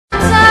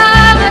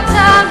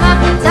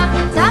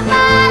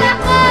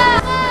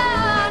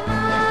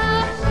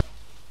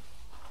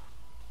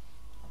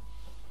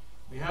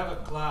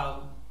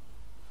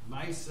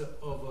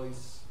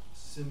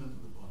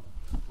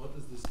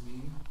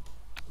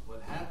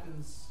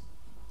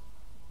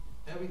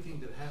everything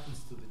that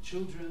happens to the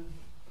children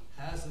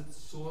has its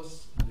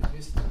source in the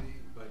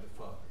history by the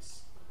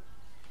fathers.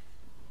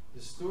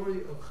 The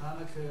story of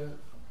Hanukkah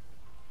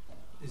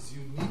is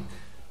unique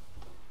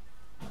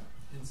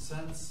in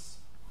sense,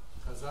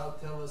 Chazal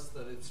tell us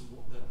that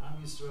that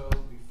Am Yisrael,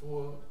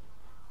 before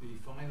the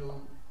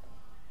final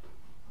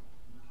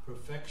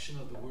perfection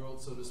of the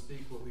world, so to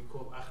speak, what we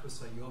call Achris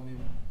HaYomim,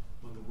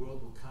 when the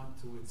world will come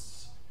to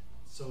its,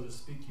 so to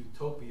speak,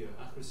 utopia,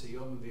 Achris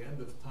HaYomim, the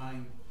end of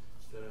time,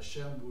 that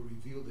Hashem will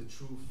reveal the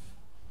truth.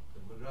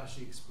 When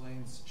Rashi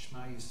explains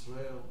Shema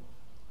Yisrael,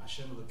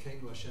 Hashem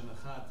Elokeinu, Hashem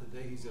Echad,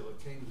 today He's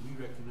Elokeinu, we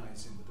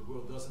recognize Him, but the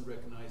world doesn't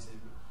recognize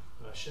Him.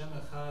 But Hashem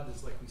Echad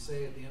is like we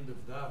say at the end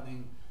of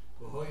davening,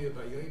 V'hoya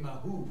b'yoyim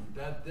hahu,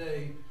 that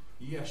day,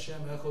 Yi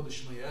Hashem Echad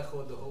Shmei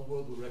Echad, the whole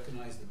world will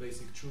recognize the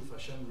basic truth.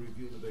 Hashem will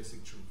reveal the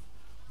basic truth.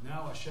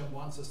 Now Hashem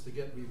wants us to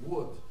get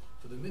reward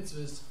for the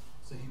mitzvahs,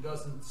 so He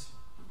doesn't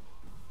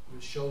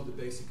show the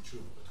basic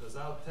truth. Because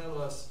I'll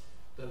tell us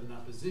that in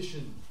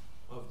opposition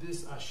of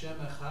this Hashem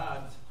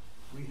Echad,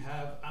 we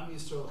have Am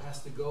Yisrael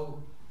has to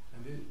go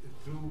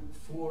through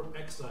 4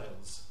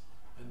 exiles.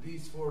 And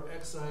these 4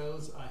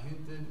 exiles are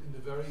hinted in the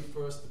very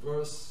first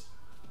verse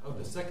of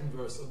the second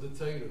verse of the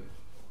Torah.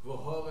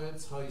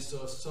 V'horetz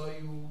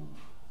ha'yisasayu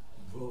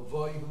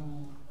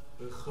v'voihu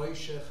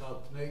v'choshech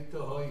al pnei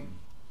tohoim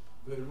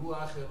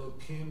v'ruach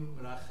elokim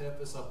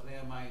rachefes al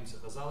pnei hamayim. So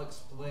Chazal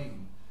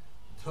explain,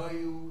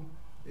 Toyu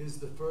is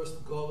the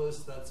first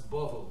Golus, that's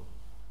Bavel.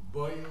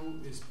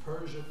 Boyu is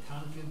Persia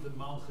conquered the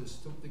Malchus,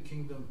 took the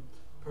kingdom.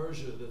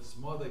 Persia, that's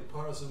Modai,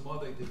 Paras and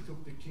Modai, they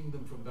took the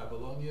kingdom from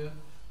Babylonia,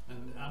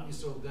 and Am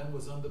Yisrael then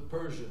was under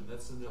Persian.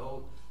 That's in the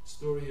whole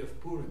story of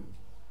Purim.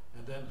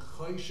 And then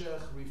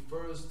Choshech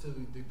refers to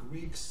the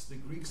Greeks, the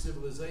Greek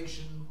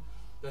civilization,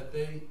 that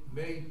they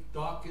made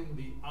darken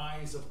the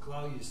eyes of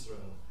Klal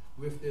Yisrael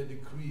with their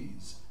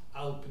decrees.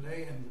 Al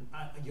Pnei and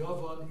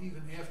Yavan,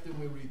 even after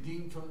we're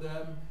redeemed from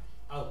them,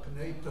 Al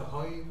Pnei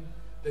Tahaim,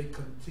 they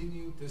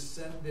continue to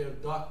send their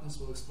darkness,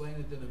 we'll explain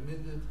it in a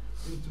minute,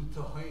 into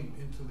Tahaim,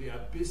 into the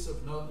abyss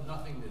of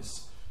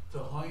nothingness.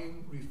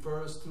 Tahaim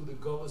refers to the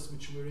Golus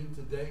which we're in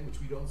today,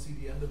 which we don't see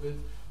the end of it,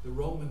 the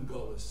Roman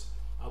Golus.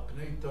 Al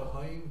Pnei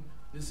Tahaim,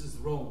 this is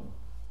Rome.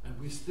 And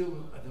we're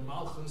still at the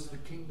Malchus, the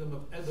kingdom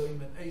of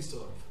Edom and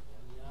Esau.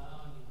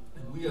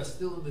 And we are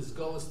still in this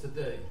Golus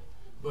today.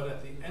 But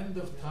at the end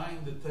of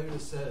time, the Torah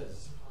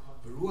says,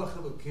 V'ruach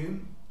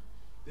Elokim,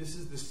 this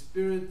is the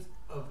spirit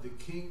of the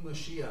King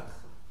Mashiach.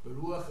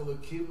 V'ruach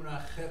Elokim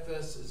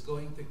Rachefes is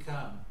going to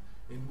come.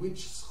 In which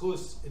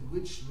schus, in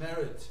which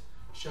merit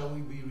shall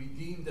we be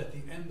redeemed at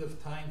the end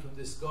of time from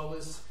this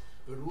Golus?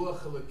 V'ruach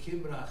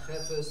Elokim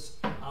Rachefes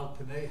al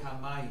Pnei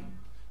Hamayim.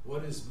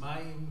 What is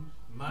Mayim?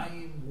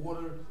 Mayim,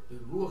 water. The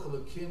Ruach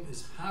Elokim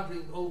is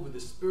hovering over the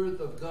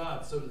Spirit of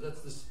God. So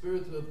that's the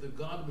Spirit of the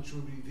God which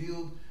will be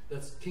revealed.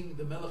 That's King,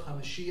 the Melech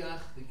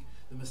HaMashiach,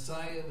 the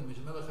Messiah,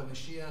 the Melech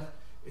HaMashiach,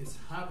 is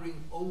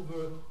hovering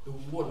over the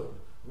water.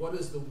 What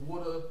is the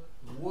water?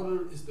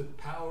 Water is the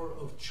power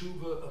of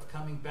tshuva, of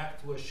coming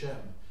back to Hashem.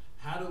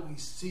 How do we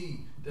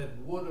see that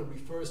water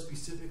refers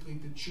specifically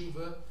to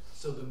tshuva?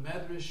 So the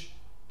Medrash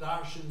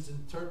Darshans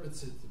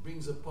interprets it. It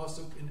brings a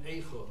pasuk in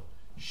Eicha.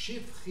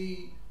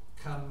 Shifchi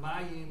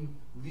kamayim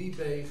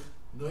libech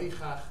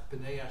noichach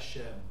b'nei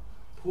Hashem.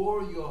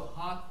 Pour your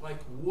heart like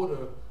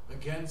water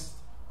against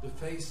the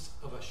face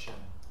of Hashem.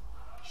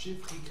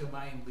 Shifchi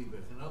kamayim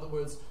libech. In other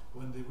words,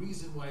 when the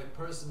reason why a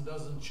person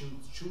doesn't choose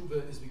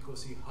tshuva is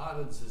because he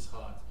hardens his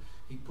heart.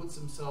 He puts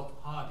himself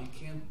hard.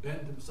 He can't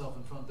bend himself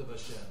in front of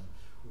Hashem.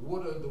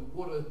 The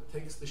water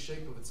takes the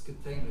shape of its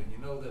container.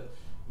 You know that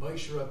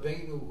Moshe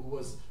Rabbeinu, who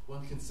was,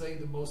 one can say,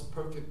 the most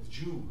perfect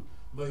Jew,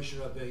 Moshe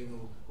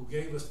Rabbeinu, who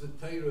gave us the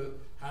Torah.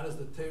 How does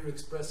the Torah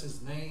express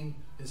his name?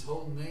 His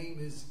whole name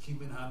is Ki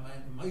min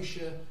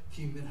Moshe,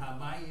 Ki min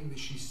hamayim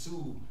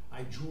mishisu.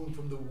 I drew him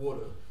from the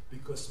water,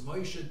 because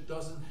Moshe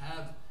doesn't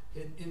have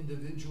an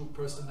individual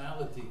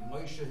personality.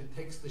 Moshe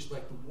takes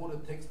like the water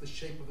takes the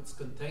shape of its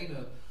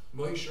container.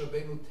 Moshe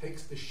Rabbeinu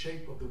takes the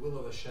shape of the will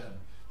of Hashem.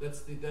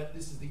 This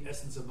is the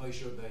essence of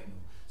Moshe Rabbeinu.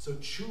 So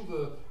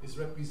tshuva is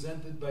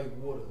represented by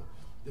water.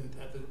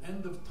 At the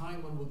end of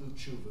time, one will do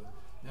tshuva.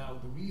 Now,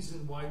 the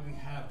reason why we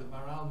have, the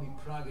Maral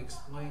Miprag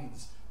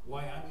explains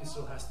why Am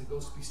Yisrael has to go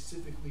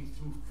specifically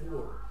through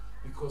 4.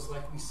 Because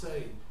like we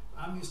say,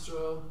 Am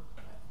Yisrael,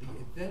 the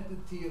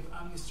identity of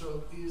Am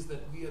Yisrael is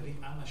that we are the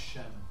Am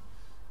Hashem.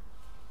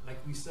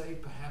 Like we say,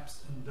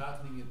 perhaps in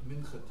davening at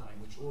Mincha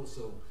time, which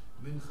also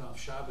Mincha of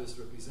Shabbos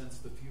represents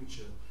the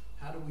future.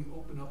 How do we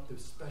open up the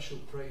special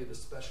prayer, the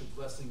special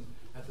blessing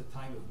at the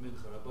time of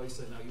Mincha? Rabbi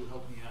said, now you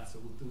help me answer,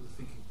 we'll do the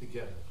thinking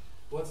together.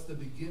 What's the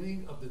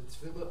beginning of the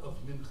Tefillah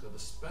of Mincha? The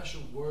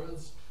special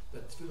words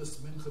that Tefillah's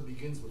Mincha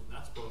begins with.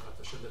 Not Baruch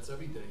Hashem, that's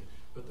every day.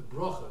 But the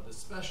bracha,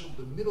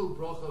 the middle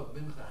bracha of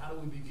Mincha, how do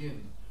we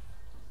begin?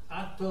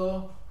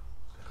 Ata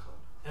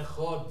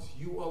Echad,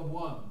 you are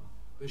one.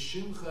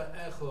 V'shimcha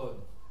Echad,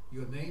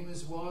 your name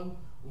is one.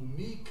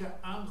 Umika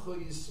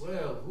Amcha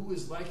Yisrael, who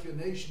is like your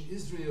nation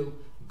Israel.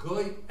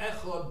 Goy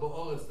echad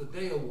ba'oretz, that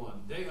they are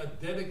one. They are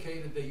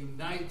dedicated. They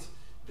unite.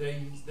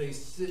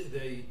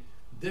 They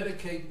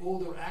dedicate all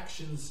their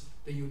actions.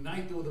 They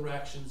unite all their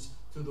actions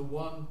to the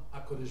one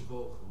HaKadosh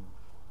Baruch Hu.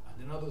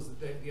 And in other words,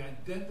 the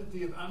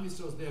identity of Am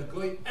Yisrael is they are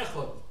Goy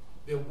echad.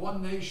 They're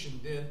one nation.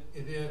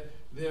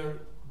 They're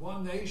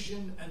one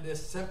nation, and they're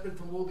separate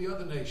from all the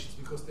other nations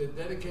because they're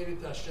dedicated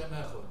to Hashem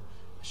Echad.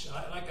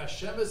 Like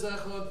Hashem is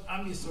Echad,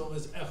 Am Yisrael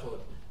is Echad.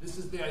 This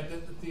is the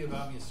identity of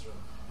Am Yisrael.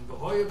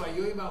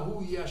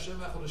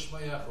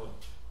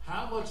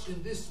 How much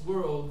in this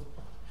world,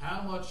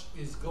 how much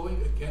is going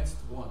against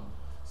one?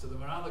 So the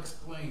Maral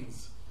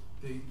explains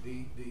the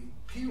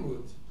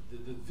pirud, the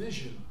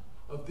division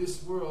of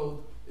this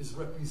world is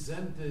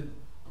represented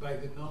by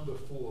the number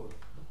 4.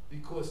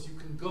 Because you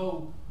can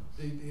go,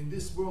 in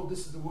this world,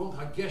 this is the world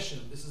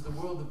HaGeshem, this is the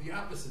world of the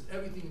opposite.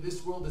 Everything in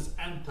this world is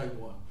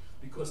anti-one.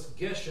 Because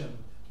Geshem,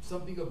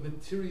 something of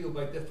material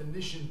by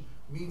definition,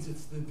 means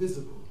it's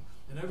divisible.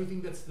 And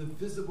everything that's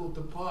divisible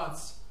to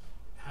parts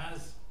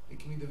it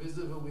can be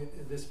divisible,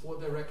 there's 4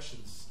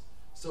 directions.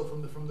 So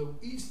from the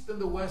east and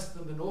the west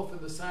and the north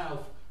and the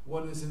south,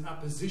 one is in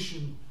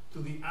opposition to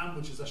the Am,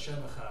 which is Hashem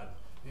Echad.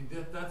 And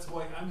that's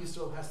why Am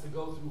Yisrael has to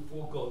go through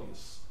 4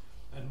 Golyos.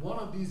 And one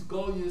of these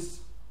Golyos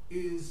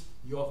is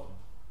Yovan.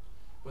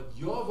 But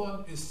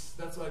Yovan is,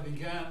 that's why I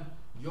began,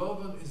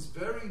 Yovan is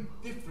very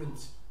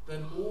different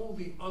than all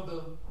the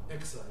other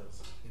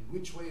exiles. In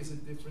which way is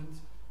it different?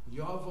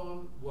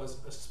 Yovan was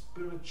a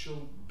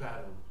spiritual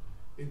battle.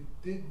 They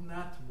did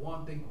not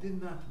want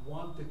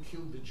to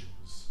kill the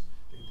Jews.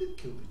 They did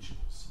kill the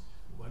Jews.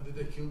 When did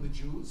they kill the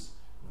Jews?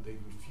 When they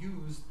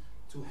refused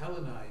to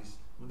Hellenize,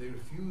 when they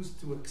refused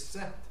to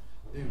accept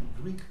their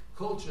Greek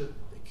culture,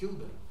 they killed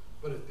them.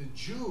 But if the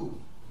Jew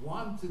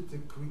wanted to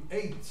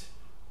create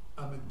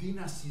a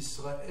Medinas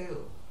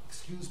Yisrael,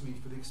 excuse me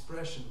for the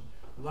expression,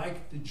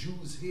 like the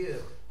Jews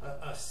here,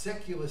 a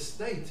secular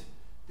state,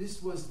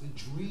 this was the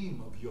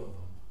dream of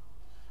Yovam.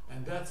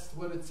 And that's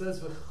what it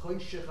says, we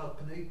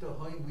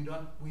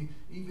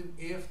even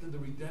after the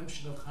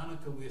redemption of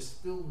Hanukkah, we're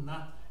still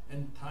not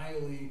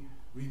entirely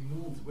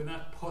removed. We're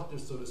not potter,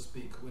 so to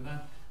speak.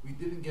 We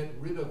didn't get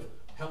rid of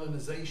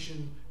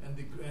Hellenization and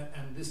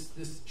this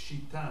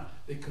shita.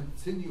 They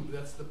continue.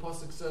 That's the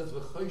pasuk says,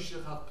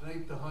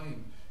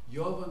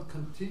 Yovan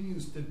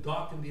continues to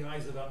darken the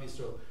eyes of Am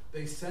Yisrael.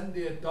 They send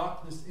their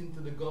darkness into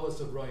the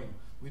Golas of Rome.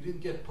 We didn't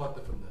get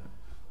potter from them.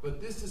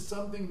 But this is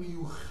something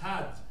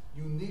miyuchad,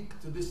 unique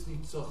to this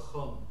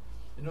nitzachon.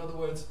 In other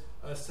words,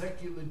 a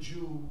secular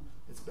Jew,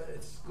 it's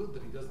good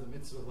that he does the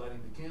mitzvah of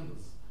lighting the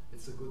candles.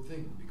 It's a good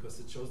thing because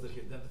it shows that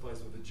he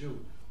identifies with a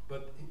Jew.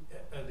 But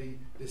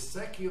the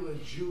secular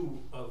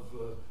Jew of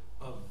the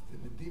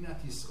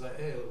Medinat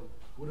Yisrael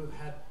would have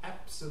had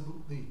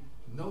absolutely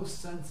no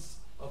sense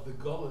of the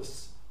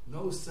Golas,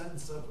 no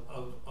sense of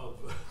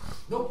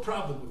no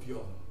problem with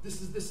Yom.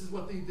 This is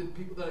what the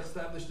people that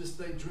established this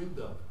state dreamed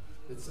of.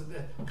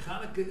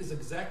 Hanukkah is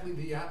exactly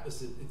the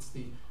opposite. It's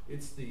the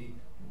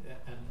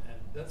and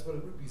that's what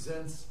it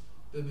represents,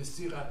 the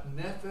Mesirat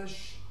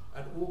Nefesh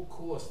at all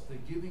costs, the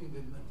giving,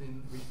 the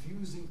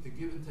refusing to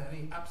give into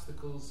any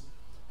obstacles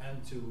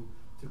and to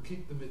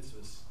keep the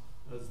mitzvahs.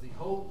 As the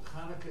whole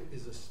Hanukkah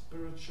is a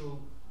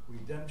spiritual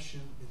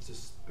redemption, it's a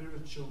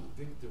spiritual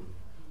victory.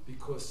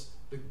 Because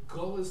the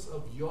Golas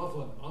of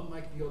Yovan,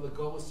 unlike the other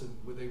Golas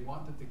where they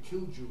wanted to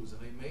kill Jews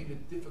and they made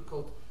it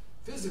difficult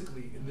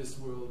physically in this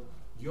world,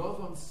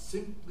 Yovan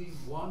simply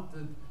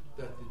wanted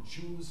that the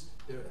Jews,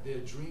 their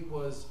dream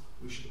was,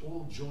 we should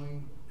all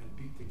join and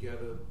be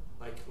together,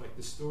 like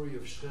the story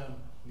of Shem,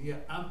 Nia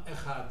Am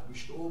Echad, we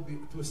should all be,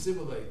 to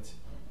assimilate,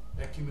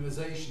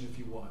 ecumenization if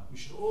you want. We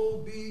should all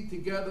be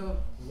together,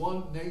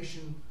 one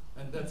nation,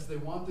 and they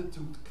wanted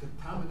to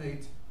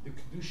contaminate the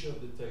Kedusha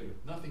of the Torah,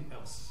 nothing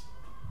else.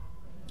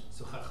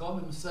 So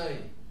Chachamim say,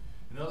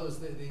 in other words,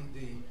 the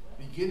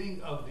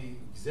beginning of the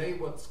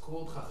what's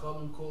called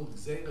Chachamim called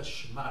Gzeira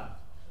Shmad.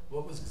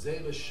 What was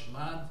Gzeira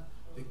Shmad?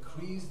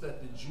 Decrees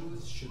that the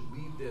Jews should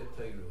read their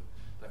Torah.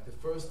 Like the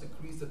first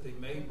decrees that they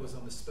made was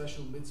on the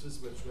special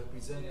mitzvahs which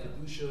represent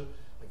Kedusha,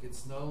 like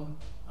it's known.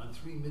 On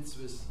 3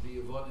 mitzvahs,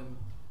 the Yevonim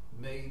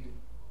made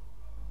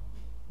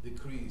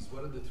decrees.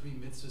 What are the 3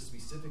 mitzvahs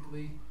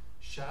specifically?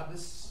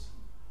 Shabbos,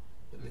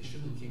 that they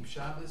shouldn't keep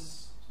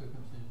Shabbos.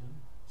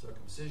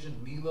 Circumcision,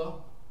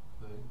 Milah,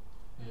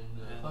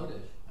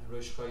 and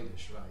Rosh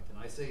Chodesh, right? And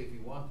I say, if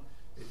you want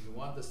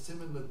the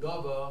Siman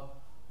Ladava,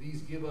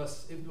 please give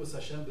us, if it was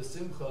Hashem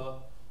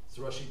B'Simcha, it's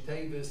Rashi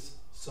Tevis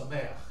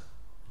Sameach.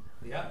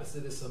 The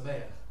opposite is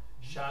Sameach.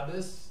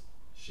 Shabbos,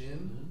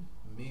 Shin,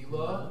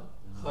 Milah,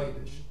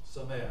 Chodesh,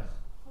 Sameach.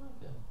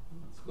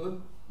 It's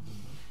good?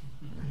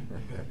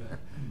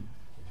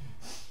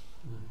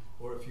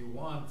 Or if you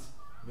want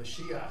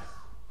Mashiach,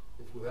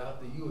 if without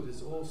the Yud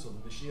is also,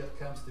 the Mashiach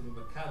comes to be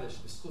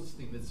Makadesh, the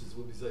Schutzli mitzvahs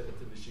will be Zeicha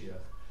to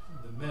Mashiach.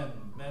 The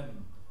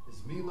Mem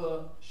is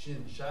Milah,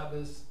 Shin,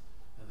 Shabbos,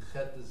 and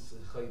Chet is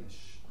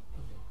Chodesh.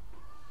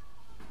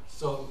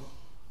 So,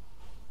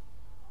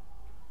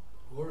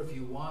 or if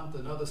you want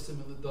another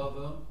similar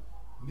dava,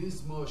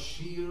 Mizmor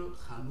Shir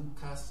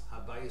Chanukas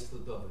Habayis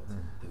LeDavid.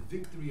 The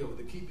victory over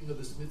the keeping of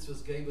this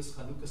mitzvahs gave us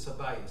Chanukas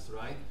Habayis,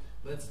 right?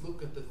 Let's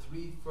look at the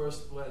three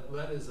first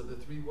letters of the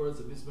three words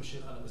of Mizmor Shir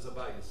Chanukas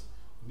Habayis.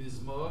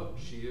 Mizmor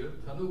Shir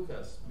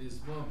Chanukas.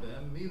 Mizmor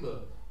Mem Mila.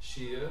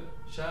 Shir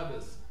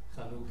Shabbos.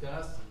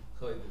 Chanukas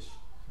Chodesh.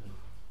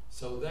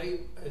 So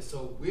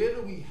where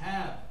do we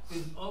have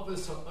in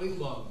Avos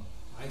HaOlam?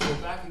 I go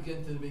back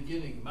again to the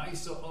beginning.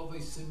 Maisa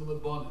Avos Similar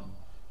Bonim.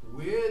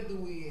 Where do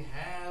we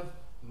have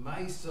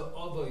Maisa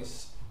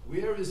Avos?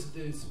 Where is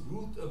this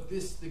root of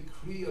this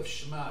decree of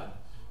Shmad?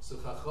 So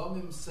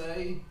Chachamim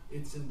say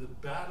it's in the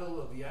battle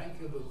of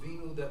Yankov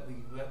Avinu that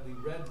we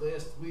read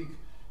last week.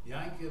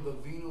 Yankov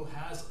Avinu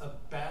has a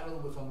battle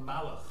with a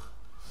malach.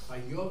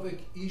 Vayovek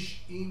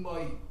ish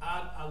imoi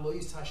ad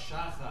alois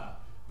hashacha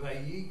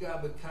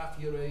vayiga bekaf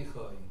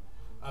yerechoi.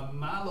 A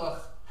malach.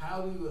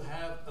 How do you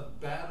have a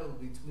battle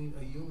between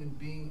a human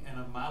being and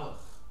a malach?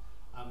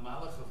 A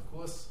malach, of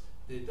course,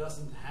 it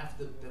doesn't have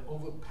to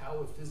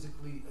overpower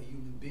physically a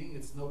human being.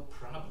 It's no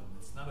problem.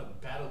 It's not a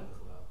battle.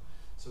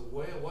 So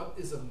what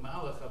is a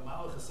malach? A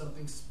malach is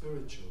something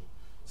spiritual.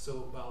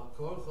 So Baal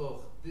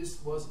Korchoch,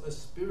 this was a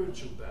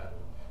spiritual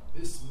battle.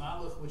 This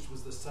malach, which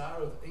was the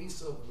Sar of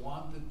Esav,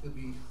 wanted to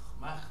be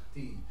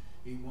chmachti.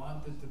 He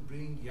wanted to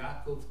bring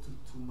Yaakov to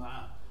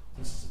Tumah,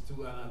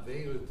 to an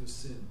aveira, to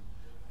sin.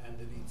 And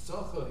the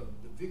Nitzachon,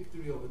 the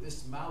victory over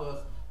this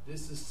malach,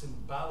 this is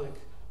symbolic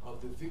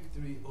of the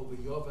victory over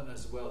Yovan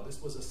as well.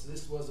 This was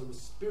a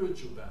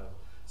spiritual battle.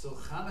 So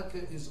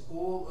Hanukkah is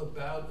all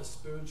about a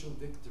spiritual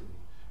victory.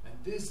 And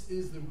this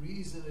is the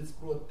reason it's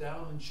brought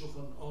down in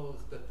Shulchan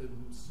Aruch that the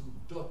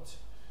Sudot,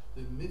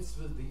 the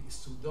mitzvah, the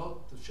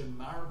Sudot, the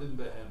Shemar bin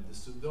Behem, the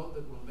Sudot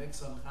that will make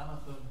some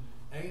Hanukkah,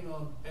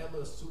 Einon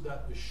Ela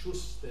Sudat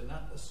B'Shus, they're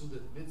not a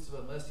Sudat mitzvah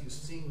unless you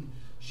sing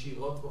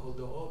Shirot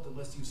v'Hodaot,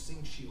 unless you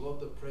sing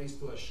Shirot of praise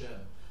to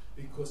Hashem.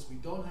 Because we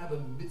don't have a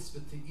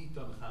mitzvah to eat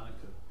on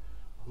Hanukkah.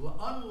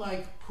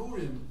 Unlike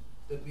Purim,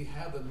 that we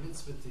have a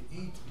mitzvah to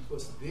eat,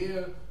 because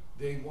there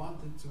they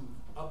wanted to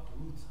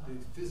uproot the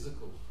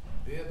physical.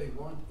 There they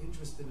weren't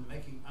interested in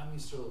making Am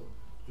Yisrael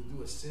to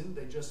do a sin.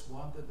 They just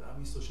wanted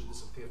Am Yisrael should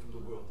disappear from the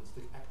world. It's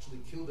to actually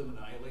kill them and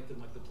annihilate them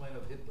like the plan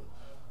of Hitler.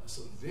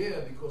 So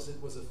there, because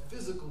it was a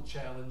physical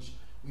challenge,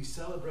 we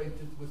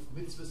celebrated with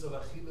mitzvahs of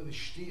Achila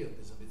V'Shtiyah.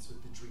 There's a mitzvah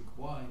to drink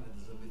wine and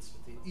there's a mitzvah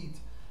to eat.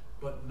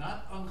 But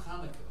not on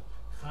Hanukkah.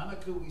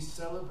 Hanukkah we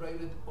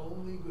celebrated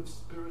only with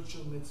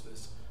spiritual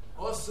mitzvahs.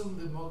 Osum,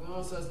 the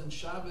Magen says in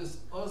Shabbos,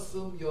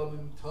 Osum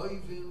Yomim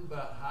Toivim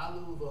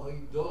B'Halul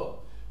V'Hoidah.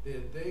 They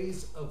are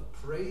days of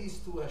praise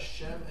to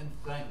Hashem and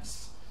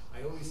thanks.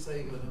 I always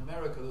say in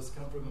America, those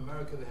come from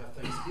America, they have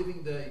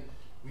Thanksgiving Day.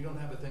 We don't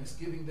have a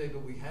Thanksgiving Day,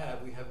 but we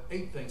have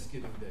 8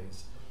 Thanksgiving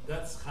days.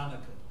 That's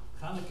Hanukkah.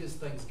 Hanukkah is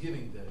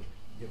Thanksgiving Day.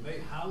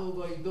 Yemei Halul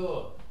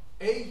V'Hoidah.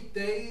 8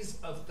 days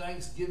of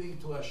thanksgiving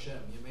to Hashem.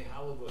 Yemei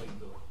Halul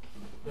V'Hoidah.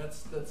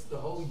 That's the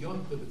whole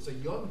yontiv. It's a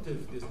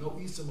yontiv. There's no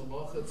isa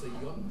malacha. It's a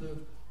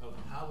yontiv of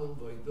Halul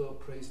V'Hoidah,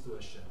 praise to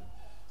Hashem.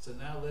 So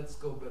now let's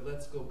go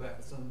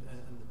back. So,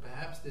 and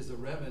perhaps there's a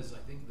remez. I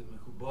think the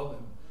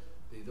Mekubalim,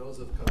 those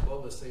of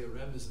Kabbalah say a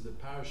remez in the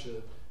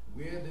parasha.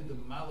 Where did the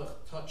Malach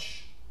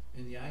touch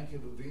in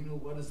Yankov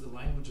Avinu? What is the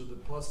language of the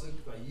pasuk?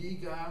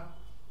 Vayiga.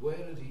 Where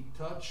did he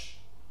touch?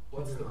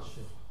 What's the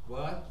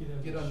what?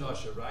 Gid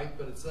Anosha, right?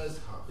 But it says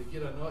the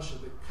Gid Anosha,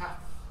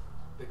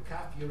 the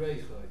kaf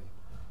Yerechai.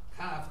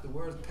 Kaf, the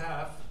word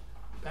kaf,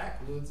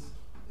 backwards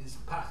is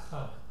pach.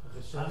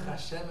 Pach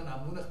Hashem and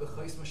Amunach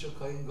b'chais mashal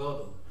koyin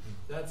gadol.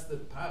 That's the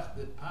Pach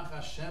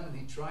Hashem, and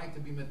he tried to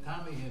be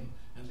metami him.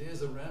 And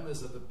there's a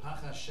remez of the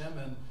Pach Hashem,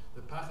 and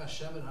the Pach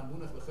Hashem and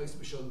Hamunach B'chais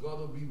B'Shal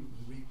Gadol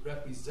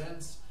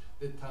represents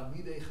the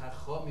Talmidei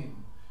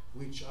Chachomim,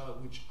 which are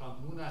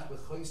Hamunach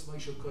B'chais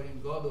B'Shal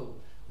Koyin Gadol.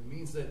 It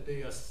means that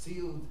they are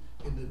sealed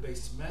in the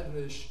Beis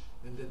Medrash,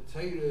 in the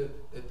Torah,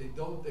 that they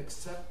don't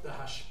accept the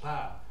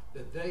Hashpah,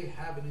 that they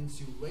have an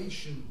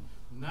insulation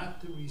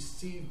not to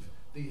receive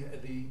the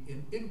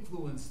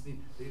influence.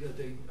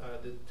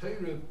 The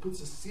Torah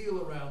puts a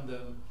seal around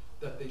them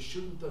that they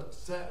shouldn't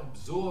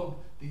absorb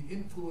the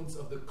influence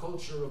of the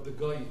culture of the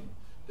Goyim.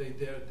 They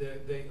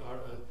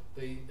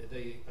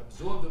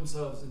absorb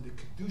themselves in the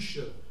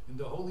kedusha, in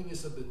the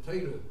holiness of the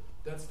Torah.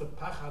 That's the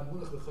Pach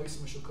HaMunach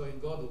L'Chosem Shel Kohen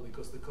Gadol,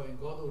 because the Kohen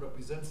Gadol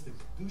represents the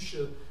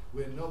kedusha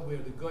where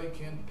the Goy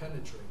can't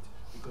penetrate.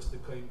 Because the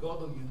Kohen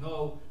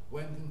Gadol,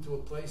 went into a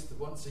place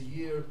once a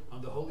year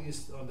on the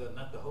holiest,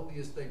 not the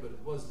holiest day, but it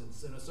was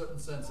in a certain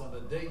sense on a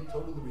day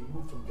totally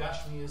removed from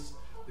Gashmias.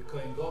 The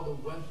Kohen Gadol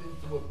went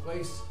into a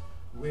place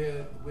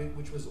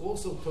which was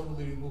also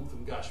totally removed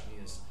from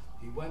Gashmias.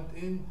 He went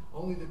in,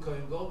 only the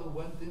Kohen Gadol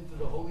went into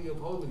the Holy of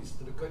Holies,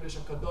 to the Kodesh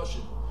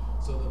HaKadoshim.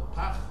 So the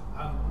Pach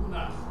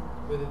HaMunach,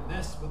 where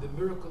the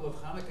miracle of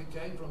Hanukkah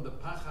came from, the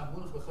Pach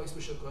HaMunach B'chais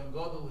B'Shel Kohen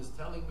Gadol is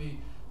telling me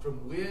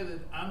from where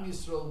did Am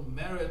Yisrael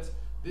merit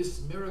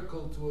this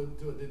miracle to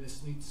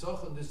this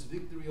Nitzachon, this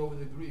victory over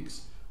the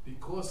Greeks.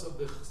 Because of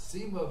the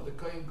chesima of the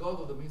Kohen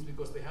Gadol, that means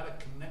because they had a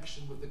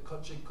connection with the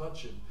Kodesh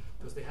Kodshim.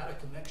 because they had a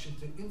connection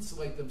to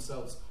insulate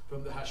themselves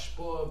from the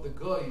hashpah of the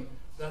goy.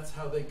 That's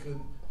how they could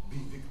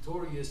be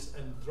victorious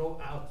and throw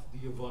out the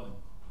Yevonim.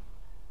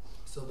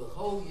 So the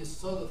whole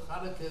Yesod of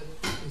Hanukkah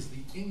is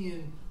the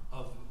inyan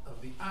of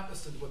the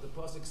opposite, what the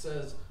Pasuk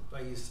says,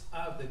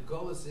 Vayis'av, the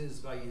Golas is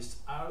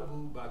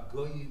Vayis'arvu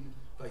Bagoyim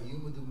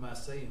Vayumudu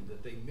Maseim,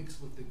 that they mix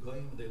with the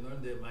Goyim, they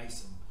learn their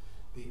Maisim.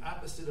 The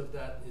opposite of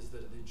that is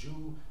that the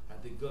Jew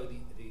had the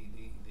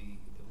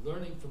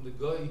learning from the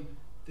Goy,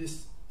 the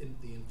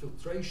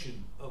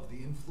infiltration of the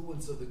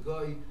influence of the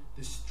Goy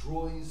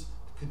destroys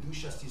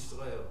Kedushas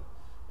Yisrael.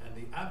 And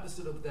the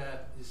opposite of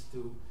that is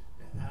to,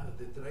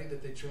 the way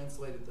that they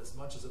translate it, as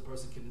much as a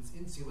person can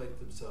insulate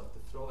himself, to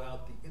throw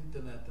out the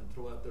internet and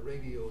throw out the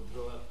radio and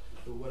throw out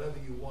whatever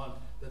you want,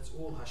 that's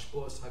all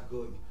Hashpos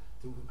Hagoy.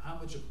 To how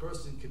much a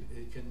person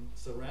can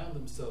surround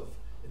himself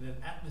in an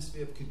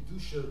atmosphere of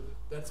Kedusha,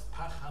 that's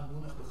Pach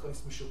HaMunach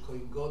B'chais Mishal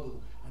Koyin Godel,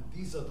 and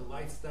these are the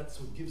lights, that's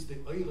what gives the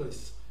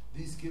Eiros,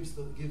 these gives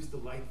the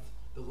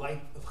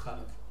light of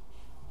Chanukah.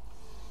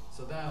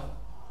 So now,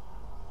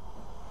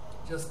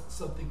 just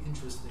something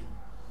interesting.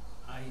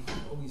 I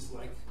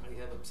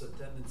have a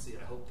tendency,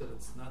 I hope that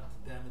it's not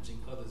damaging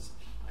others.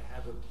 I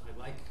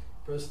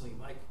personally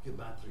like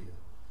Gematria.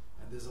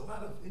 And there's a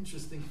lot of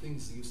interesting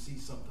things you see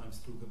sometimes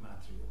through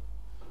Gematria.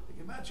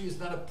 The Gematria is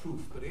not a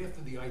proof, but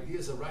after the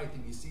ideas are right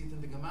and you see it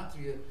in the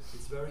Gematria,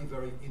 it's very,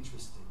 very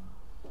interesting.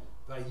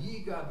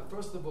 Vayiga,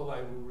 first of all,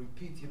 I will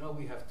repeat,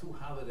 we have two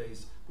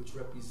holidays which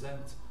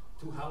represent,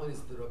 two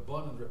holidays that are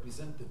Rabbanan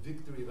represent the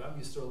victory of Am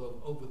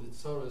Yisrael over the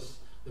Tzoros,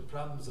 the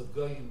problems of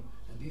Goyim,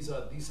 and these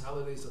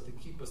holidays are to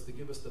keep us, to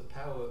give us the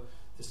power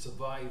to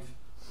survive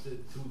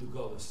through the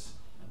Golus.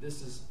 And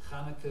this is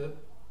Chanukah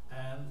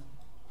and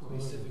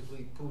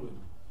specifically Purim.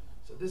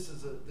 So this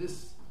is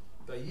this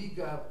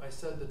Vayiga. I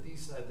said that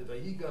these the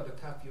Vayiga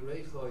B'Kaf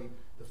Yerechoi,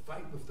 the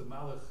fight with the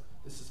Malach.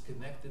 This is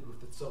connected with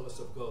the Tzoros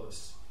of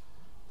Golus.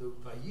 The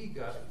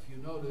Vayiga, if you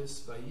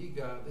notice,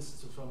 Vayiga. This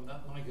is from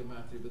not my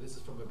Gematria, but this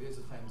is from Rabbi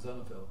Yosef Chaim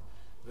Sonnenfeld.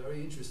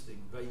 Very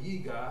interesting.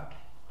 Vayiga.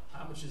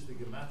 How much is the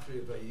Gematria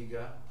of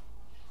Vayiga?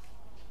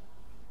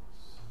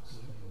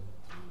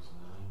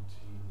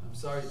 I'm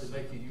sorry to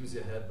make you use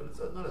your head, but it's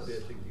not a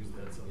bad thing to use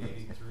that sometimes.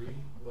 83?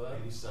 What?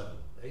 87.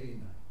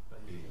 89.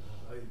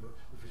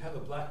 If we have a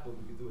black book,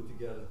 we could do it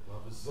together.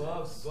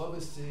 Vav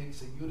is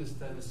 6, and Yud is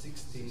 10 is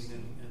 16,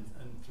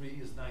 and 3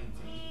 is 19.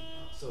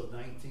 So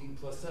 19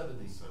 plus 70.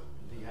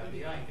 And you have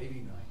the Ayin,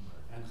 89.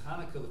 And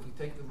Chanukah, if we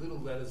take the little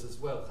letters as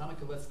well,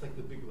 Chanukah, let's take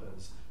the big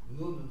letters.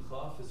 Nun and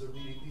Chaf is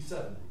immediately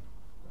 70.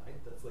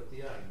 Right? That's like the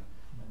Ayin.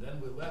 And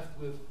then we're left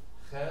with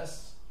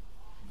Ches,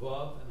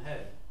 Vav, and He.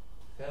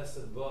 Ches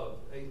and Vav,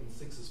 8 and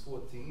 6 is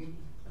 14,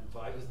 and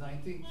 5 is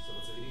 19, so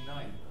it's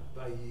 89.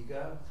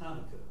 Vayiga,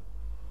 Chanukah.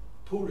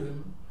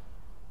 Purim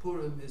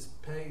is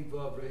Pei,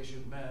 Vav, Reish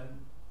Yud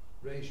Mem.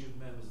 Reish Yud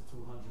Mem is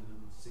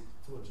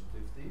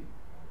 250.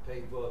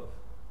 Pei, Vav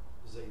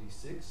is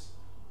 86.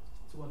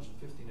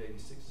 250 and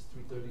 86 is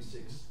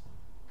 336.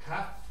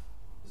 Kaf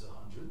is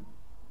 100.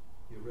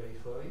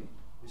 Yerechoi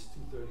is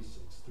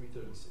 236,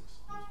 336.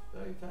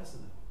 Very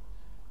fascinating.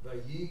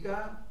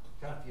 Vayiga,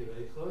 Kaf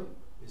Yerechoi,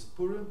 is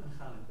Purim and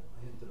Chanukah.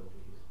 I hinted over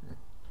here.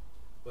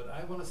 But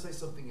I want to say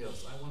something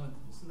else.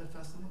 Isn't that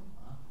fascinating?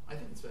 I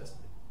think it's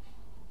fascinating.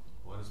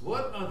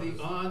 What are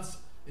the odds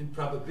in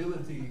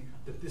probability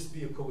that this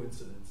be a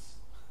coincidence?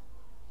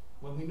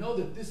 When we know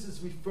that this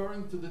is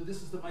referring to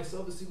this is the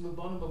Ma'aseh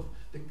Lebanon of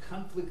the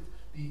conflict,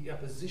 the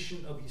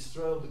opposition of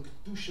Yisrael, the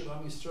Kedusha of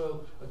Am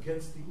Yisrael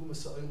against the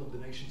Umas Ha'olam of the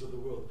nations of the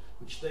world,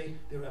 which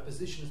their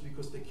opposition is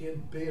because they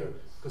can't bear,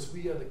 because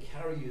we are the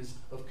carriers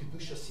of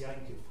Kedushas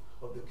Yankiv,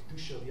 of the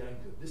Kedusha of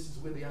Yankiv. This is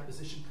where the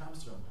opposition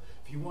comes from.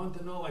 If you want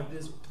to know,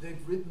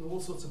 they've written all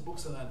sorts of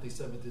books on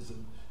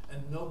anti-Semitism,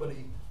 and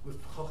nobody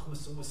with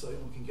Chachmas Umas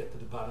Ha'olam can get to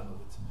the bottom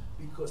of it,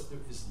 because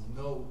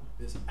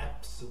there's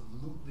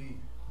absolutely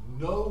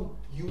no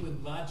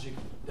human logic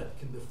that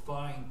can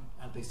define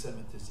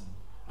anti-Semitism.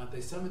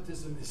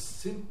 Anti-Semitism is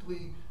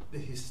simply the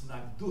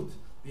hisnagdut,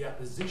 the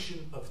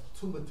opposition of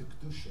Tumah to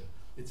Kedusha.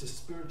 It's a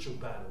spiritual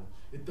battle.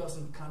 It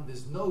doesn't come,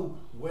 there's no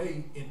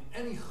way in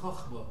any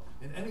chachma,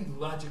 in any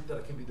logic that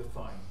it can be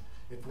defined.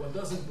 If one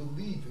doesn't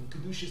believe in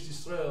Kedushas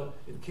Yisrael,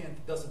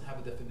 it doesn't have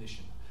a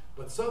definition.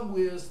 But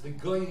somewheres the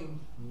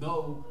Goyim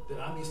know that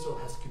Am Yisrael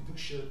has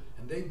Kedusha,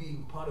 and they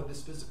being part of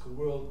this physical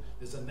world,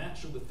 the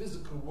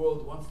physical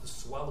world wants to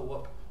swallow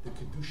up the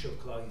Kedusha of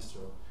Klal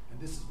Yisrael. And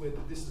this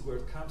is where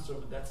it comes from,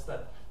 and that's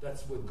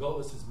where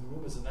Golus is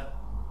Merumas, and that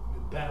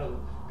battle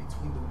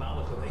between the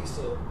Malach of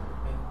Esau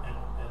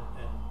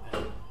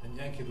and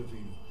Yankiv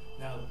Avinu.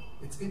 Now,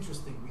 it's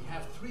interesting, we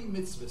have three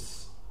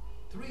mitzvahs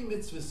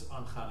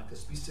on Chanukah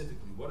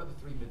specifically. What are the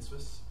three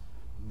mitzvahs?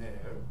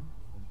 Ner,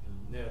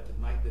 to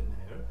light the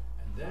Ner,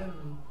 and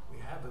then we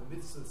have a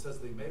mitzvah that says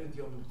they made it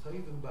Yom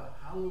Tovim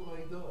b'Halul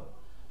Hoidah,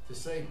 to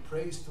say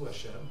praise to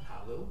Hashem,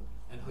 Halul,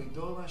 and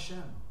Hoidah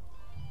Hashem.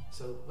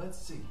 So let's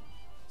see.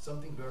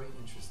 Something very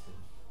interesting.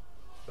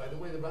 By the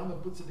way, the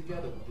Rambam puts it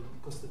together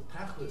because the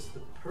tachlis,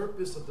 the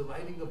purpose of the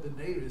lighting of the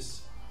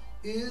neiris,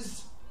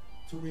 is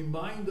to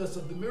remind us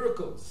of the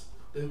miracles.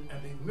 And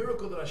the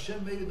miracle that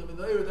Hashem made in the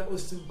Menorah, that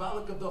was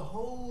symbolic of the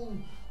whole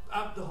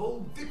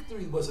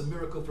victory was a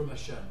miracle from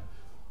Hashem.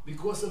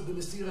 Because of the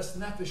Mesiras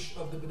Nefesh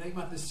of the Bnei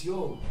Matis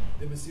Yom,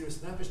 the Mesiras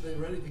Nefesh, they're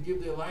ready to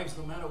give their lives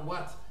no matter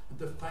what, and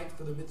to fight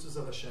for the mitzvahs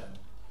of Hashem.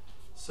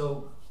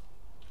 So,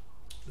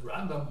 the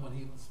Rambam, when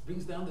he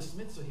brings down this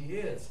mitzvah, he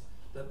adds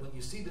that when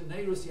you see the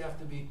Neiros, you have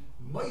to be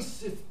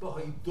Moisif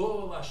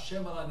b'haydor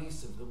Hashem al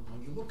anisim.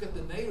 When you look at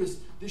the Neiros,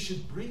 this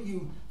should bring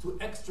you to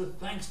extra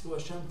thanks to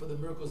Hashem for the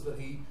miracles that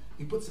He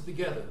puts it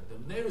together.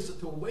 The Neiros are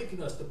to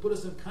awaken us, to put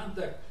us in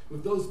contact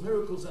with those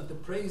miracles, and to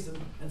praise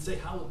and say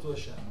Hallel to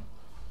Hashem.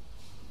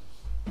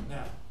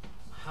 Now,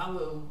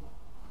 Hallel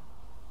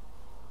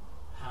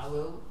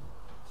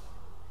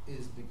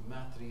is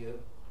Bigmatria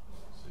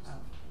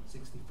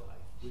 65,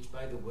 which,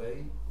 by the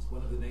way, is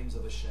one of the names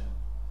of Hashem.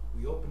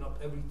 We open up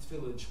every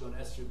tefillah in Shemon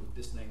Esrei with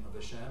this name of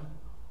Hashem,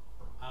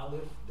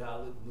 Aleph,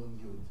 Dalet, Nun,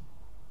 Yud.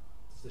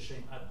 It's the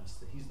Shem Adnas,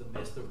 that He's the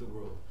master of the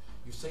world.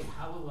 You say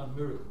Hallel on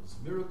miracles.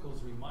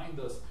 Miracles remind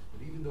us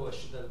that even though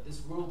that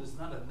this world is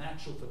not a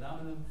natural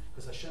phenomenon,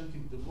 because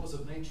the laws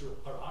of nature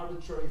are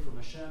arbitrary from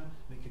Hashem,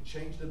 and He can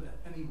change them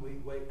any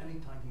way,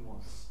 anytime He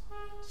wants.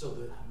 So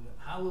the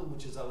Hallel,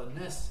 which is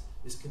Alanes,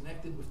 is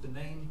connected with the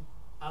name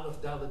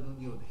Aleph, Dalet, Nun,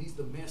 Yud. He's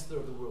the master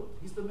of the world.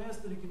 He's the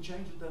master. He can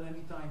change it at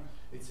any time.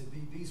 It's He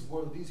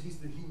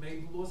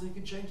made the laws, and He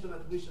can change them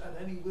at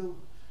any will.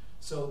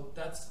 So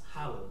that's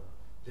Hallel.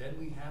 Then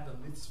we have a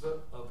mitzvah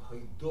of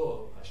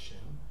Haydor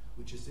Hashem,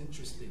 which is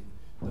interesting.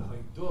 The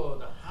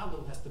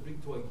Hallel has to bring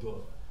to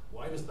Haydor.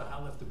 Why does the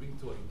Hallel have to bring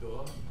to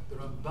Haydor? The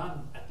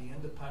Ramban at the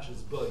end of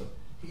Pashas Boy,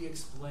 he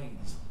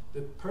explains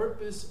the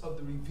purpose of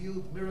the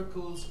revealed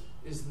miracles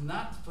is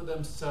not for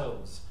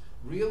themselves.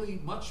 Really,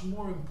 much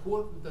more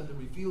important than the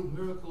revealed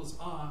miracles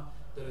are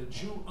that a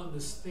Jew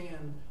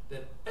understand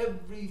that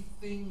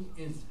everything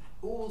is,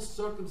 all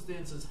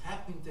circumstances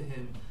happen to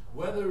him,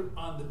 whether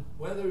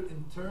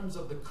in terms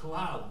of the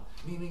cloud,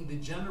 meaning the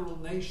general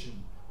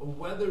nation, or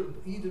whether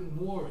even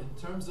more in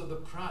terms of the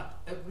prat,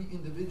 every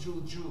individual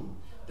Jew,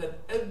 that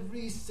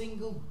every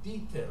single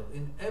detail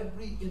in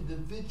every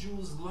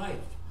individual's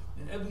life,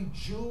 in every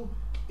Jew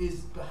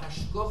is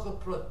b'hashgocha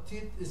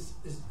pratit,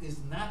 is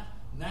not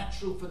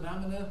natural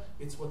phenomena.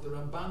 It's what the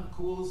Ramban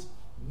calls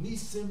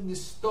nisim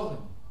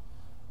nistorim,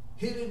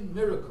 hidden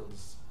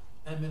miracles.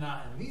 And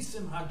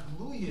nisim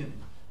hagluyim,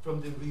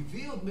 from the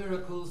revealed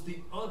miracles,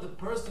 the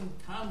person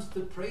comes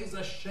to praise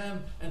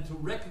Hashem and to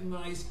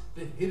recognize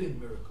the hidden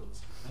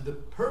miracles. And the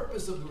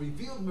purpose of the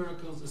revealed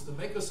miracles is to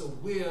make us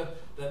aware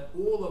that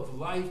all of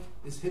life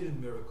is hidden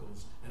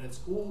miracles, and it's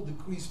all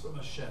decrees from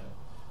Hashem.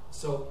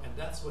 So, and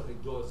that's what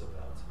Haydor is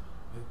about.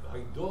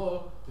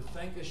 Haydor, to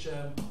thank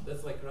Hashem,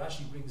 that's like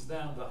Rashi brings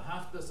down,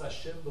 V'haftas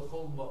Hashem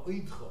b'chol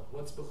ma'oidcha.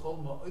 What's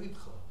b'chol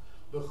ma'oidcha?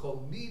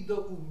 B'chol mida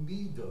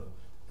umida.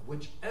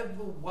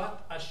 Whichever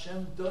what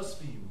Hashem does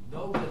for you,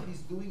 know that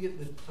He's doing it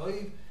with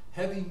toiv,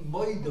 having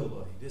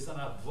moidaloi. There's an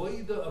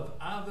avoida of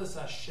Avos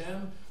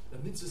Hashem, the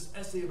mitzvah's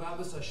essay of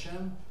Avos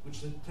Hashem,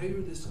 which the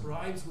Torah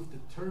describes with the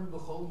term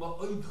b'chol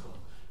ma'oidcha.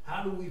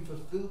 How do we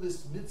fulfill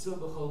this mitzvah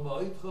b'chol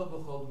ma'oidcha,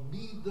 b'chol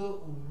mida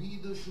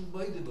umida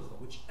shumayde b'chol?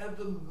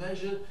 Whichever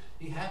measure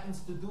He happens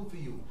to do for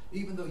you,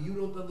 even though you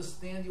don't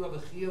understand, you have a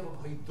chiyuv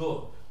of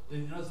Haydor. The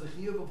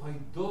chiyuv of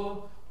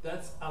Haydor,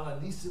 that's ala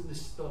nisim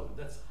nistor.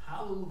 That's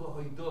Hallel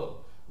v'Haydor.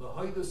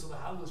 V'Haydor, so the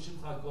Hallel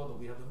Shimcha Gadol.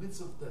 We have a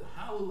mitzvah that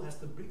Hallel has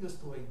to bring us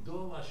to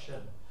Haydor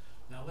Hashem.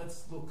 Now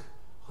let's look.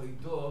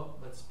 Haydor,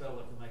 let's spell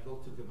it, and I go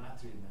to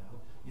Gematria now.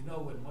 You know,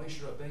 when Moshe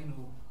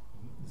Rabbeinu,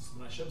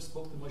 when Hashem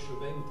spoke to Moshe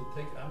Rabbeinu to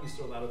take Am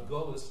Yisrael out of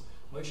Golus,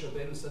 Moshe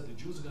Rabbeinu said, the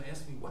Jews are going to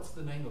ask me, what's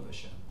the name of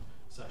Hashem?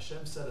 So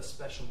Hashem said a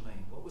special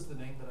name. What was the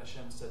name that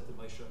Hashem said to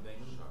Moshe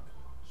Rabbeinu?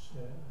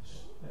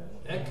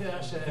 Eka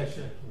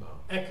Hashem.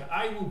 Eka,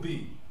 I will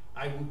be.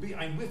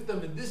 I'm with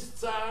them in this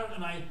tsar,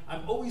 and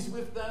I'm always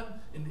with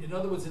them. In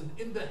other words,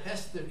 in the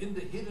hester, in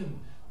the hidden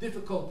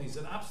difficulties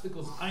and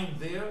obstacles, I'm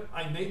there.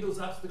 I made those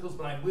obstacles,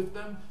 but I'm with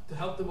them to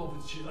help them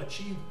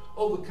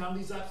overcome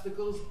these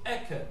obstacles.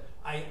 Eka,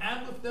 I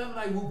am with them, and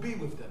I will be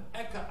with them.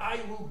 Eka, I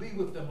will be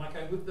with them like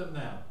I'm with them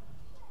now.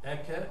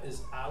 Eka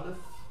is Aleph,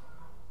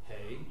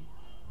 Hey,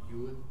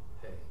 Yud,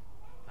 Hey.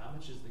 How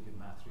much is the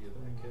gematria of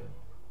Eka?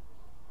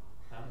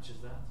 How much is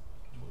that?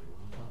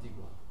 21.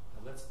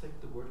 Now let's take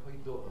the word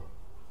Haydor.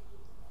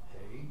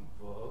 Hey,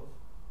 Vav,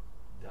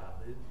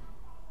 David,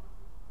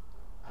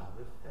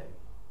 Aleph, Hey.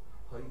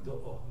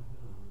 Haydor.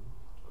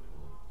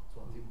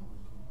 21.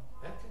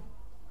 Eka.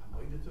 I'm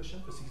waiting to Hashem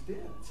because He's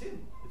there. It's Him.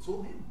 It's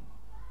all Him.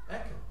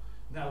 Eka.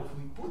 Now if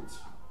we put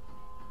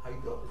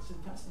Haydor, it's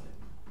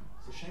fascinating.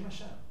 It's a Shem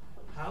Hashem.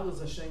 How is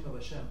Hashem of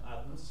Hashem?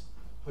 Adnas.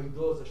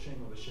 Haydor is Hashem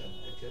of Hashem.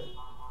 Eka.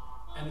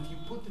 And if you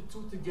put the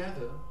two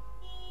together,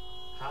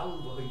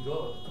 Hallel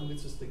v'Haydor, the two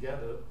mitzvahs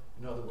together,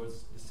 in other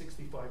words, the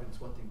 65 and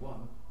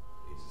 21,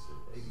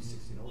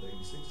 86, you know what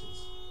 86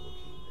 is?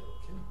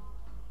 Elokim.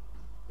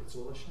 It's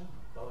all Hashem.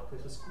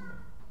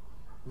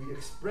 We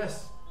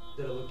express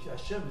that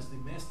Hashem is the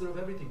master of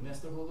everything,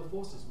 master of all the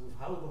forces. With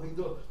Hallel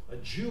v'Haydor, a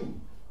Jew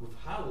with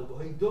Hallel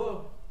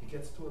v'Haydor He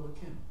gets to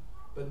Elokim.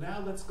 But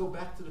now let's go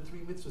back to the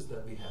three mitzvahs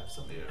that we have.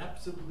 Something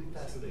absolutely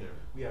fascinating.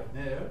 We have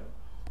Ner,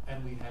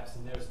 and we have,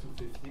 so Ner is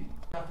 250.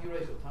 Kaf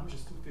Yerechel, how much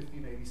is 250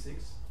 and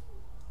 86?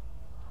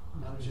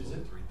 How much is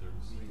it?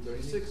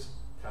 336.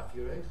 Kaf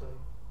Yerechel.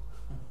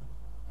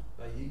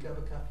 Vayiga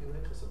v'Kaf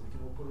Yerechel, so we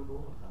can all put it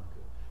all on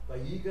Hanukkah.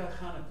 Vayiga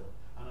Chanukah.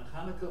 And on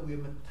Hanukkah we are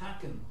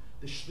metaken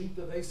the Shlit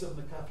of Esav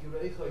and Kaf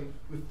Yerechel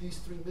with these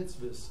three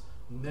mitzvahs.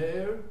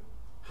 Ner,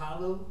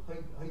 Halal,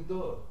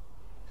 Haidor.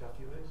 Kaf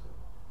Yerechel.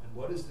 And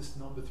what is this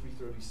number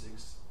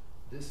 336?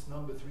 This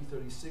number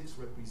 336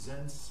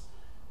 represents,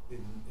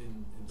 in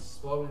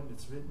Sfarim,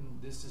 it's written,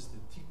 this is the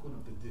tikkun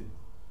of the din.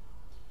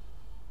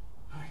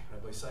 Hi,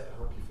 Rabbi Say, I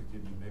hope you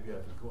forgive me. Maybe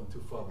I've been going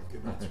too far with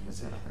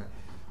Gematria.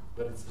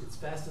 But it's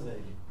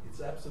fascinating. It's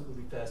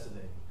absolutely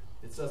fascinating.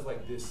 It says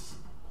like this.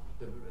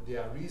 The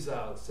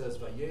Arizal says,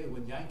 when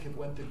Yankiv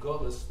went to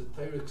Golis, the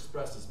Torah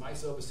expresses,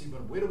 Ma'aseh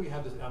V'Sibon. Where do we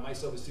have this?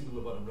 Ma'aseh V'Sibon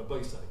Lebanon,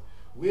 Rabbi Say.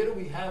 Where do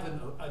we have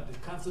the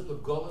concept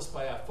of Golis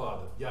by our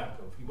father,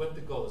 Yaakov? He went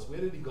to Golis. Where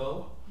did he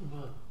go?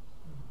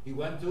 He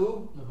went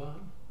to?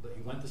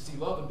 He went to see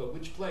Laban, but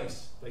which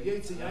place?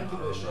 Vayetze Yankiv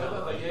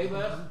V'Sheva,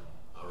 Vayelech,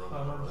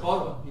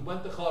 Choron. He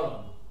went to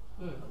Choron.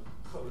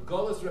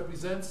 Golis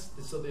represents,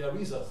 so the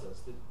Arizal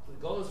says, the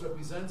Golis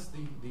represents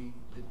the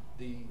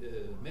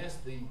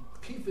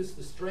kifis,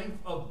 the strength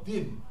of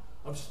din,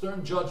 of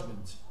stern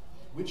judgment.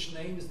 Which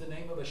name is the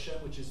name of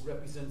Hashem, which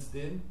represents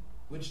din?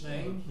 Which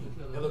name?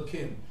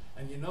 Elokim.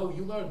 And you know,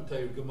 you learned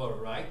Torah Gemara,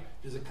 right?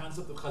 There's a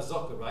concept of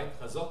chazaka, right?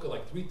 Chazaka,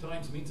 like 3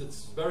 times means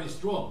it's very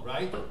strong,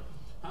 right?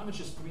 How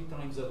much is 3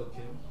 times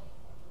Elokim?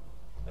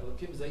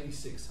 Elokim is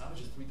 86. How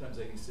much is 3 times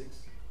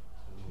 86?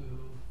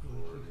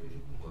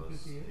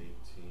 258.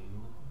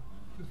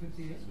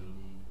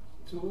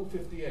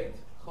 258.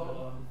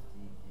 Chol.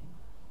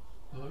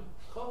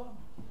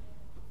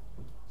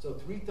 So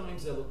 3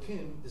 times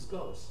Elokim is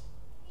Golos.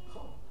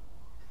 Chol.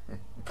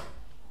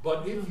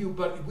 But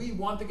we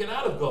want to get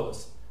out of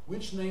Golos.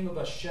 Which name of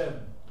Hashem?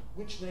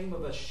 Which name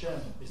of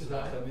Hashem is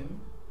Rachamim?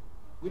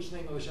 Which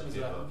name of Hashem is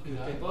Rachamim?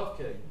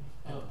 Kevavke.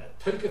 And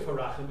Tokef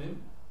HaRachamim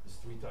is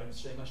 3 times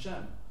Shem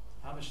Hashem.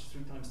 How much is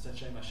 3 times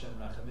Shem Hashem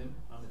Rachamim?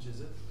 How much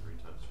is it? 3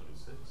 times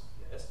 26.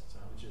 Yes. So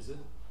how much is it?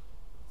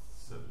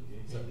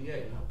 78.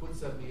 78. Now put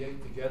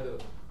 78 together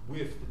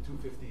with the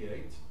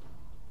 258.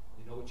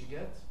 You know what you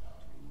get?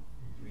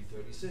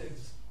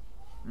 336.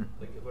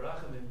 Like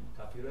Varachamim,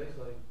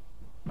 Kafirechai.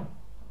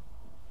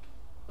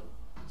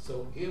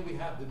 So here we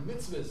have the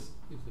mitzvahs,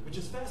 which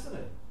is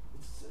fascinating.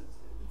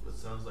 It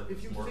sounds like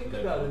if you more think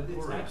about it,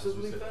 it's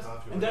absolutely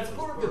fascinating. And that's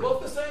Purim. They're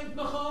both the same.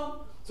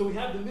 So we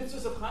have the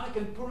mitzvahs of Chanukah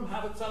and Purim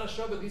have a tzara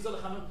Shabbat. These are the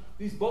Chanukah.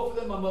 These both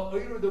of them are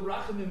ma'oyer the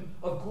rachamim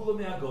of Kula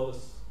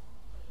Me'agolos.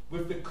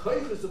 With the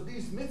koyachs of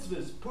these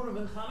mitzvahs, Purim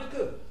and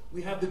Chanukah,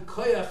 we have the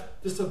koyach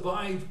to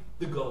survive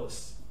the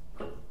Golos.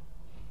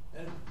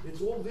 And it's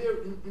all there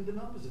in the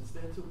numbers. It's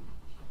there too.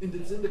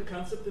 It's in the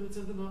concept and it's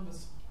in the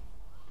numbers.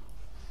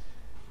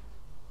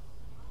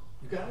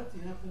 You got it?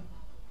 You have to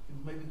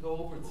maybe go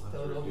over it,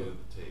 tell it over.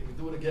 We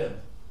do it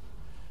again.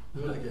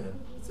 Do it again.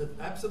 It's an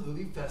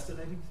absolutely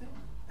fascinating thing.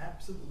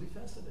 Absolutely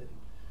fascinating.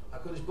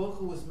 HaKadosh Baruch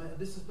Hu was,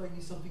 this is like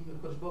something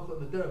that HaKadosh Baruch Hu on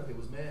the derech, it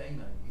was Me'er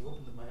Einai. He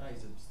opened my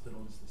eyes to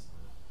notice this.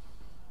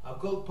 I'll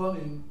go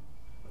Panim.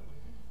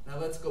 Now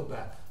let's go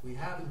back. We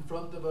have in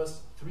front of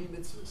us 3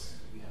 mitzvahs.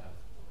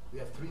 We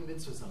have 3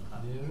 mitzvahs on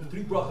Hanukkah. We have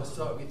 3 brachas,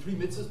 sorry. We have 3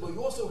 mitzvahs, but we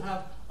also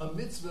have a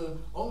mitzvah.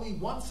 Only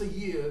once a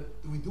year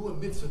do we do a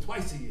mitzvah,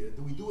 twice a year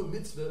do we do a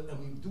mitzvah, and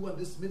we do on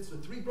this mitzvah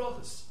 3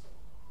 brachas.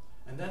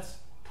 And that's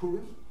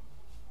Purim.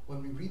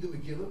 When we read the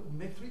Megillah, we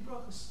make 3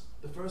 brachas.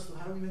 The first one,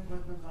 how do we make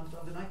on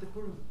the night of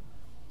Purim?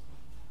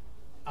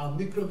 Al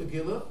Mikra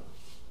Megillah,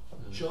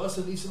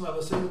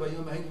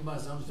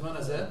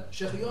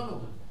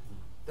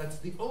 that's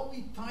the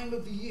only time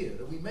of the year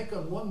that we make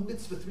on one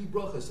mitzvah 3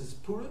 brachas is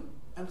Purim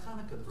and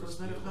Chanukah, the first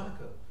night of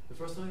Chanukah. The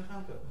first night of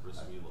Chanukah. Bris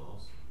Milah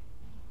also.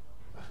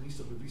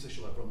 Achnisa b'brisa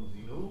shel Avram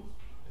Avinu.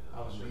 I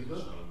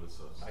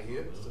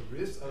hear it's a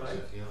bris. All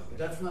right.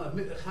 That's not a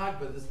chag,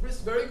 but it's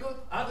bris. Very good.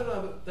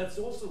 Adarabah. That's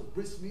also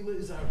bris milah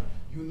is our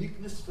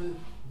uniqueness for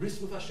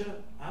bris with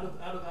Hashem out of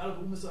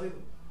Umas Ayla.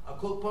 I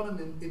call upon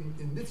him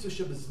in mitzvah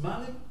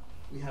shebizmanim.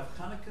 We have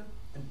Chanukah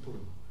and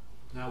Purim.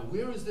 Now,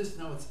 where is this?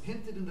 Now, it's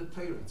hinted in the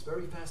Torah. It's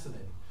very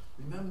fascinating.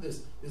 Remember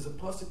this. There's a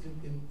pasuk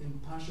in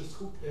Pashas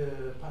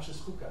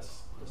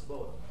Chukas.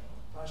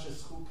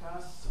 Pashas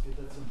Chukas.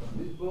 That's in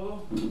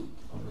Bamidbar.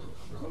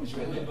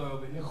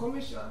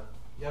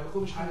 You have a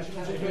Chumash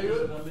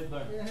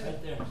right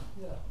there.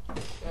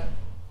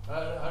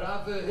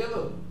 Harav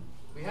Hillel.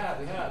 We have.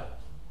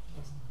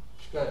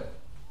 Shkei.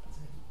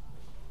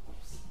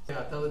 Yeah,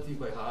 I'll tell it to you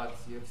by heart.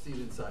 You have to see it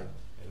inside.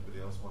 Anybody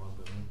else want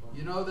to open?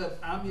 You know that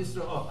Am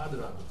Yisrael. Oh,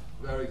 Adarabah.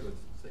 Very good.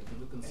 So you can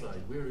look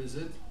inside. Where is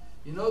it?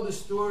 You know the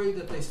story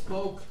that they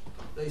spoke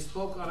on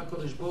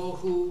HaKadosh Baruch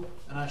Hu,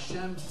 and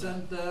Hashem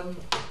sent them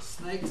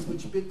snakes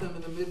which bit them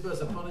in the midbar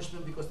as a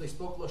punishment because they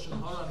spoke Lashon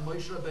Hara on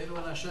Moshe Rabbeinu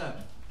and Hashem.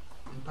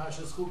 In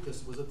Parshas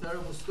Chukas. It was a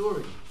terrible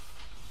story.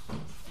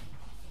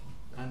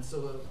 And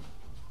so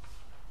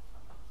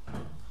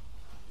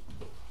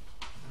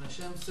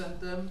Hashem sent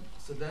them.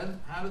 So then,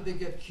 how did they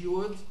get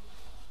cured?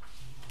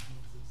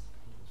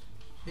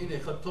 Hine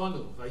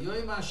Chatonu.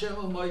 Vayoyim Hashem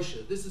el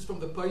Moshe. This is from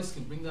the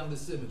Paiskim. Bring down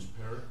this image.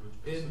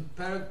 In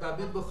Parak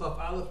Babid B'Chav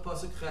Aleph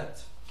Pasuk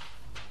Chet.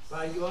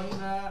 Vayoyim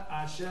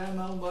Hashem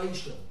el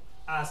Moshe.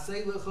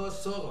 Asei lecha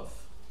soraf.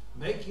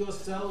 Make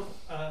yourself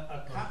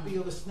a copy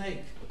of a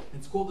snake.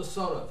 It's called a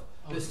soraf.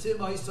 V'sim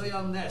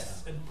ha'isayal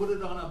nes, and put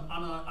it on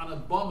a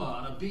bomber,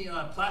 on a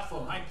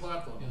platform, high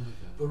platform.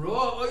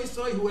 V'roa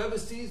oisay, whoever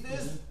sees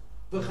this,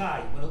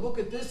 v'chai. When I look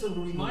at this, and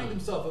will remind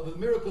himself of a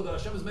miracle that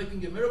Hashem is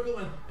making a miracle,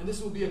 and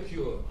this will be a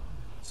cure.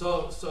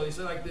 So he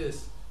said like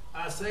this.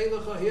 Asei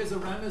lecha. Here's a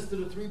remez to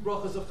the 3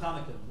 brachas of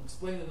Chanukah. We'll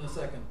explain it in a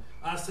second.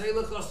 Asei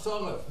lecha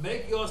soraf.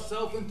 Make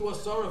yourself into a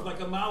soraf like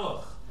a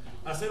malach.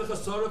 That's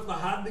brachas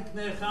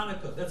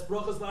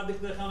ladik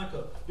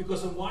Chanukah.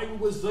 Because of why we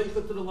were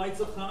zeicha to the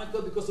lights of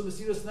Chanukah? Because of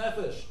Mesiras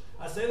Nefesh.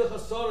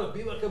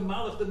 Be like a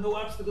malach that no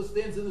obstacle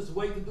stands in his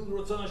way to do the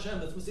Ratzon Hashem.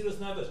 That's Mesiras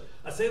Nefesh.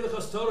 That's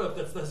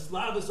the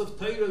slavis of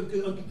Torah and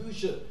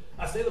Kedusha.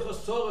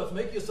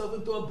 Make yourself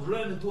into a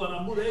bren, into an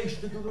amur eish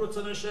to do the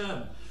Ratzon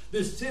Hashem.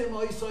 This tim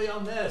oisay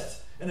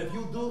nes. And if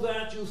you do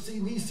that, you'll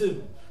see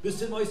nisim. This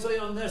tim oisay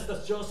nes.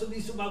 That's just a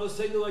nisim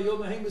avoseilu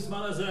ayom ahem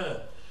bisman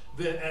hazeh.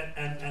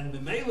 And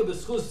the mele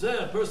b'schus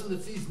a person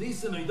that sees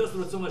nisim and he does the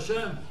Ratzon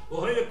Hashem,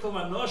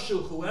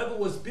 whoever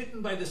was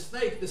bitten by the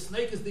snake is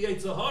the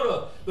Yetzer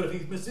Hara. But if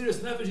he's Mesiras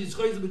Nefesh, he's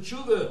chayz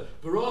b'tshuva.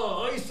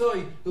 V'roa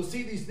oisay, he'll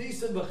see these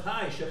nisim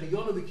v'chai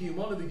shechiyonu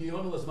v'kiyumonu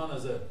v'kiyonu l'zman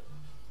hazeh.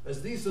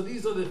 As these are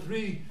the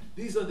three.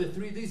 Here is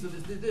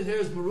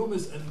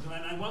Merumas, and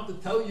I want to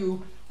tell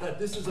you that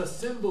this is a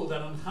symbol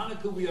that on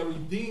Hanukkah we are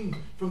redeemed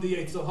from the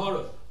Yetzer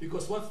Hara.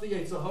 Because what's the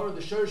Yetzer Hara?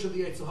 The shurish of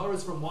the Yetzer Hara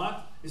is from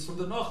what? Is from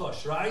the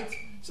Nachash, right?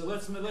 So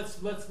let's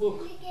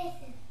look.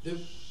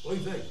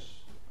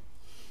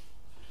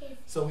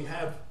 So we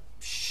have.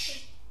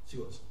 It's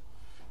yours.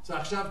 So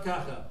Akshav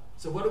Kacha.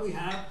 So what do we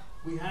have?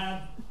 We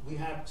have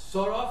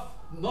Soraf,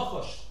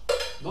 Nachash.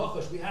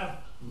 We have.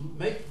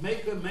 Make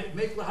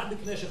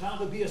lahadik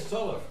neshachancha be a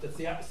solar. That's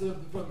the opposite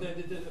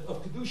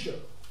of kedusha.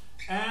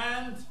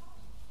 And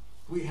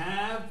we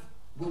have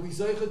will be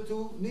zeicha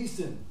to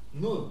nisim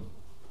nun.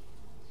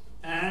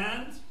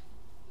 And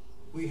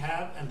we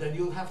have, and then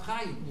you'll have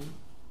chayim.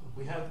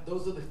 We have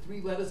those are the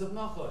 3 letters of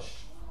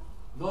nachash.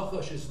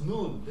 Nachash is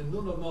nun. The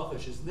nun of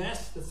nachash is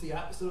nes. That's the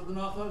opposite of the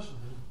nachash.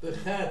 The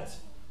chet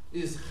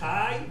is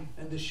chay,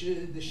 and the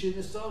shin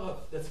is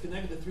soraf. That's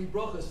connected to 3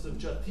 brachas of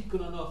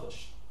jatikun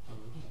nachash.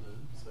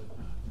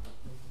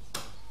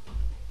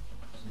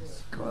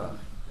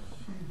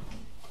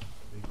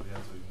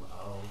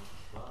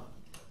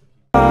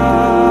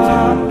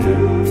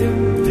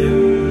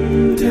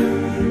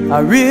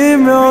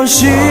 Arim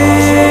Roshi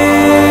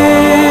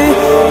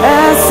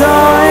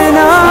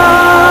Esoina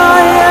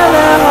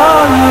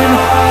Yelehonim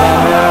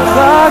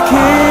Bamerchakim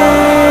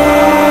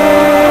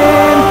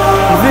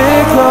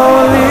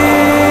Vikoli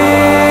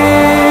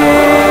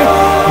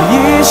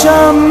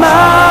Yishama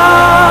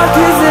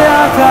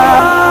Kizeaka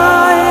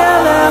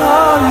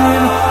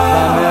Yelehonim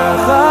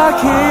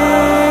Bamerchakim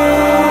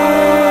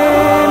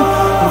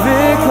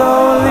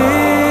Vikoli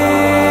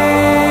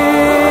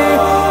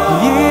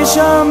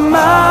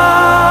Yishama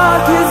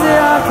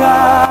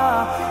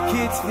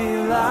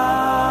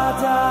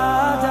Kitzvilata